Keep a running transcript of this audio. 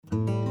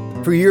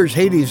For years,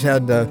 Haiti's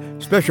had a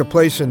special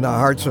place in the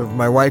hearts of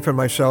my wife and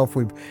myself.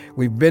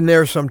 We've been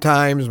there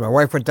sometimes. My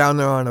wife went down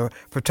there on a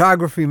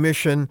photography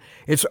mission.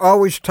 It's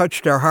always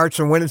touched our hearts,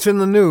 and when it's in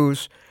the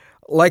news,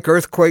 like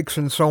earthquakes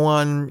and so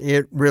on,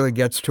 it really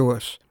gets to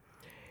us.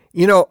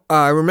 You know,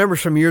 I remember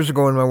some years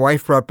ago when my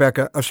wife brought back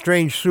a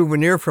strange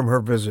souvenir from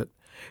her visit.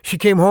 She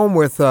came home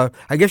with,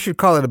 I guess you'd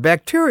call it a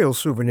bacterial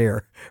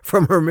souvenir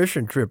from her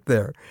mission trip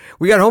there.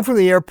 We got home from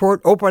the airport,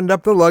 opened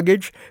up the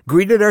luggage,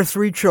 greeted our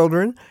 3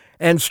 children,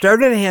 and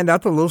started to hand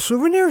out the little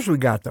souvenirs we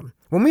got them.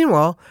 Well,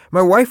 meanwhile,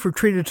 my wife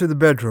retreated to the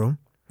bedroom,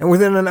 and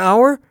within an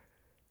hour,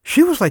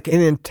 she was like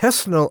in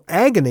intestinal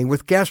agony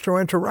with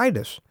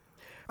gastroenteritis.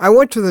 I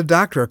went to the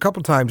doctor a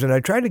couple times, and I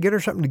tried to get her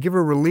something to give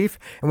her relief,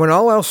 and when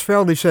all else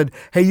failed, he said,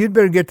 "Hey, you'd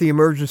better get the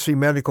emergency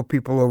medical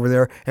people over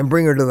there and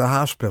bring her to the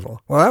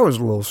hospital." Well, that was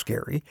a little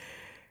scary.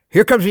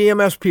 Here comes the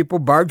EMS people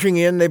barging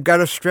in. They've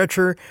got a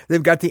stretcher.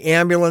 They've got the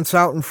ambulance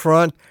out in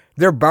front.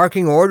 They're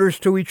barking orders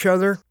to each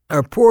other.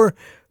 Our poor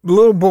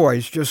little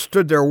boys just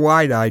stood there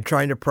wide-eyed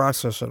trying to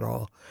process it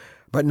all.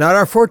 But not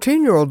our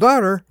 14-year-old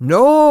daughter.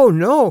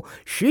 No.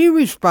 She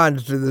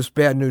responded to this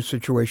bad news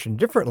situation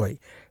differently.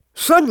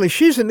 Suddenly,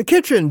 she's in the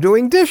kitchen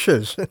doing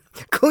dishes,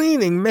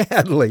 cleaning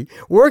madly,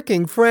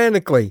 working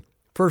frantically.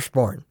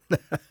 Firstborn.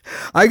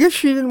 I guess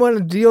she didn't want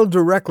to deal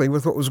directly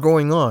with what was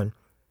going on,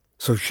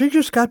 so she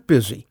just got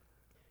busy.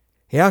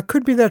 Yeah, it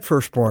could be that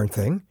firstborn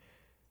thing.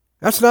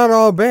 That's not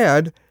all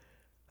bad,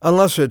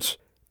 unless it's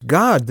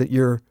God that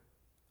you're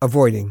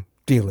avoiding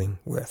dealing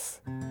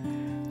with.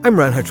 I'm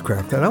Ron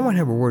Hutchcraft, and I want to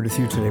have a word with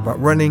you today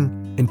about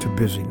running into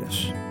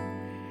busyness.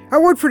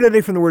 Our word for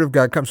today from the Word of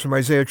God comes from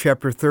Isaiah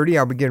chapter 30.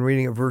 I'll begin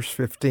reading at verse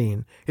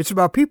 15. It's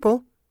about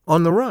people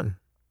on the run.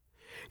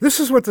 This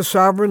is what the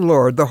sovereign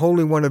Lord, the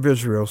Holy One of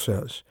Israel,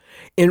 says.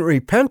 In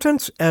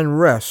repentance and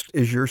rest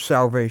is your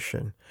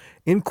salvation.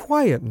 In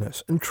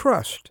quietness and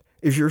trust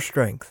is your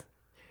strength.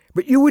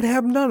 But you would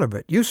have none of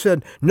it. You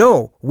said,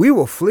 "No, we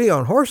will flee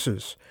on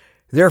horses."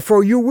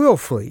 Therefore you will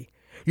flee.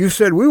 You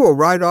said, "We will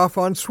ride off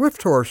on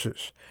swift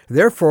horses."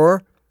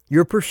 Therefore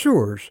your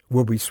pursuers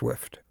will be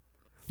swift.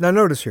 Now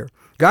notice here,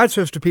 God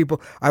says to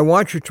people, "I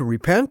want you to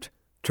repent,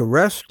 to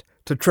rest,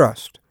 to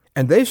trust."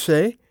 And they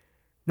say,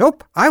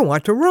 "Nope, I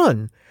want to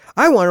run.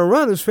 I want to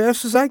run as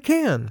fast as I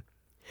can."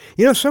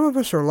 You know, some of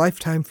us are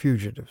lifetime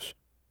fugitives.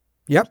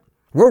 Yep,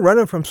 we're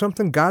running from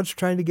something God's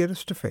trying to get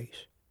us to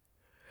face.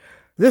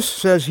 This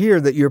says here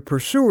that your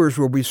pursuers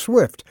will be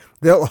swift.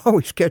 They'll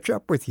always catch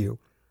up with you.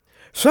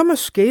 Some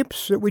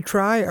escapes that we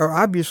try are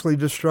obviously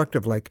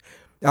destructive, like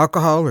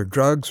alcohol or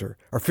drugs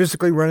or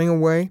physically running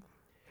away.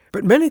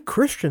 But many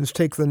Christians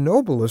take the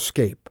noble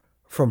escape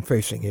from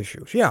facing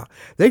issues. Yeah,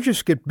 they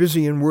just get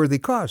busy in worthy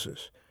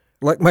causes.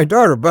 Like my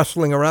daughter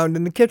bustling around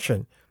in the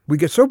kitchen. We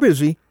get so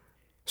busy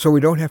so we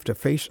don't have to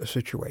face a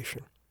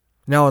situation.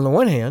 Now, on the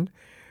one hand,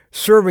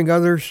 serving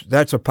others,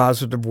 that's a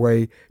positive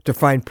way to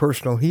find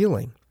personal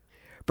healing.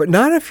 But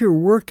not if you're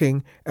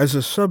working as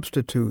a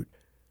substitute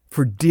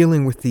for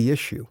dealing with the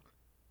issue.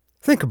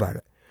 Think about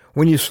it.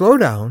 When you slow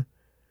down,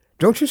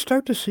 don't you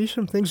start to see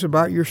some things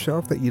about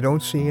yourself that you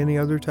don't see any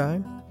other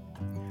time?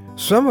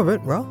 Some of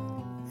it, well,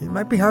 it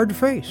might be hard to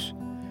face.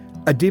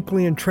 A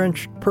deeply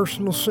entrenched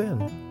personal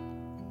sin.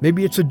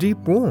 Maybe it's a deep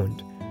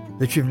wound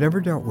that you've never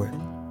dealt with.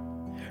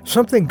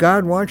 Something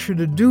God wants you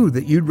to do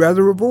that you'd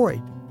rather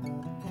avoid.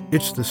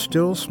 It's the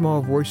still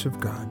small voice of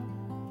God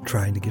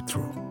trying to get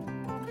through.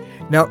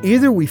 Now,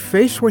 either we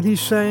face what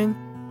he's saying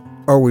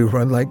or we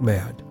run like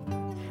mad.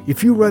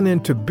 If you run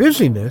into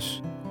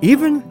busyness,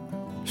 even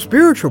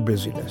spiritual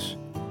busyness,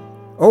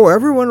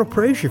 everyone will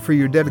praise you for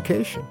your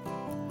dedication.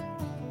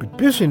 But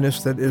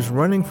busyness that is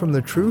running from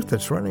the truth,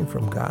 that's running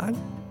from God,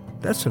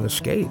 that's an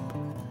escape,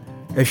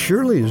 as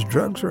surely as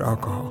drugs or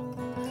alcohol.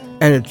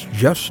 And it's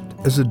just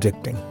as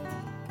addicting.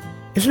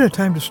 Isn't it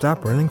time to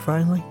stop running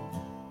finally?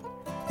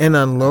 And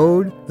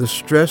unload the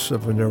stress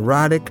of a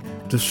neurotic,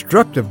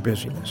 destructive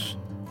busyness.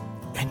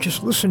 And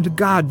just listen to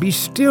God. Be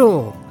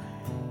still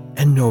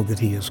and know that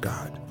he is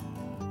God.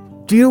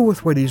 Deal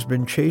with what he's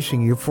been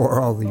chasing you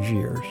for all these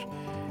years.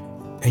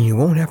 And you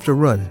won't have to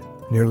run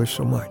nearly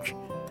so much.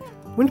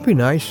 Wouldn't it be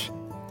nice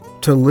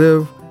to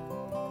live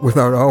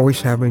without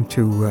always having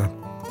to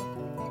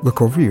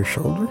look over your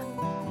shoulder?